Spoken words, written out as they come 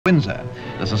Windsor.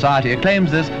 The Society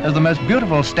acclaims this as the most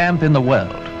beautiful stamp in the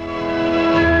world.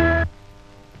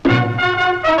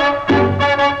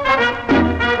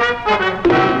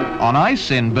 On ice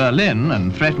in Berlin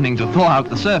and threatening to thaw out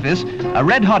the surface, a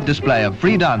red-hot display of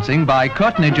free dancing by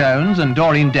Courtney and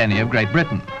Doreen Denny of Great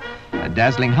Britain. A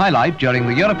dazzling highlight during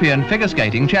the European Figure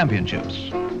Skating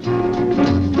Championships.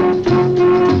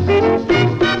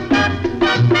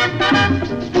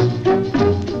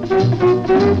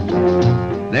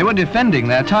 They were defending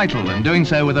their title and doing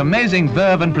so with amazing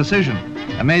verve and precision.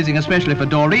 Amazing especially for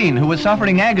Doreen, who was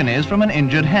suffering agonies from an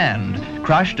injured hand,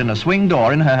 crushed in a swing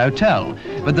door in her hotel.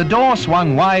 But the door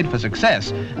swung wide for success,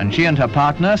 and she and her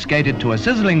partner skated to a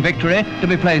sizzling victory to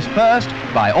be placed first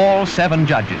by all 7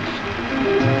 judges.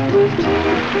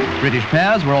 British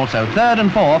pairs were also third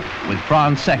and fourth, with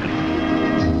France second.